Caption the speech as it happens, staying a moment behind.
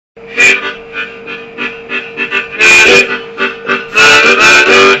Hey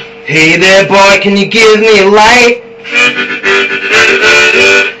there boy, can you give me a light?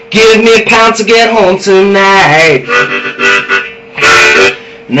 Give me a pound to get home tonight.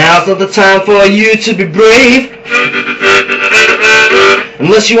 Now's not the time for you to be brave,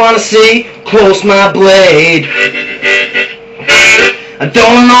 unless you want to see close my blade. I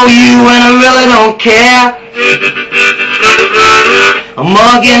don't know you and I really don't care. I'm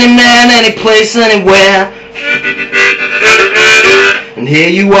mug any man, any place, anywhere. And here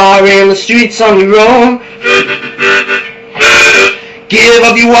you are in the streets on your own. Give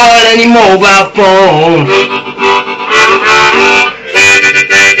up your wallet and your mobile phone.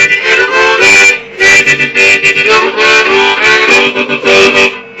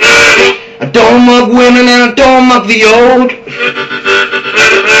 I don't mug women and I don't mug the old.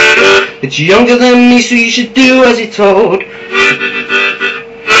 But you're younger than me, so you should do as you're told.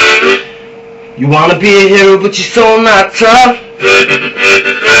 You wanna be a hero, but you're so not tough.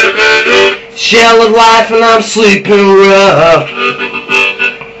 Shell of life and I'm sleeping rough.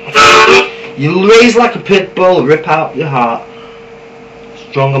 You raise like a pit bull, rip out your heart.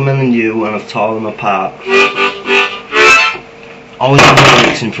 Stronger men than you and I've torn them apart. Always have the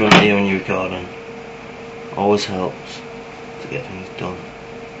lyrics in front of you when you're recording. Always helps to get things done.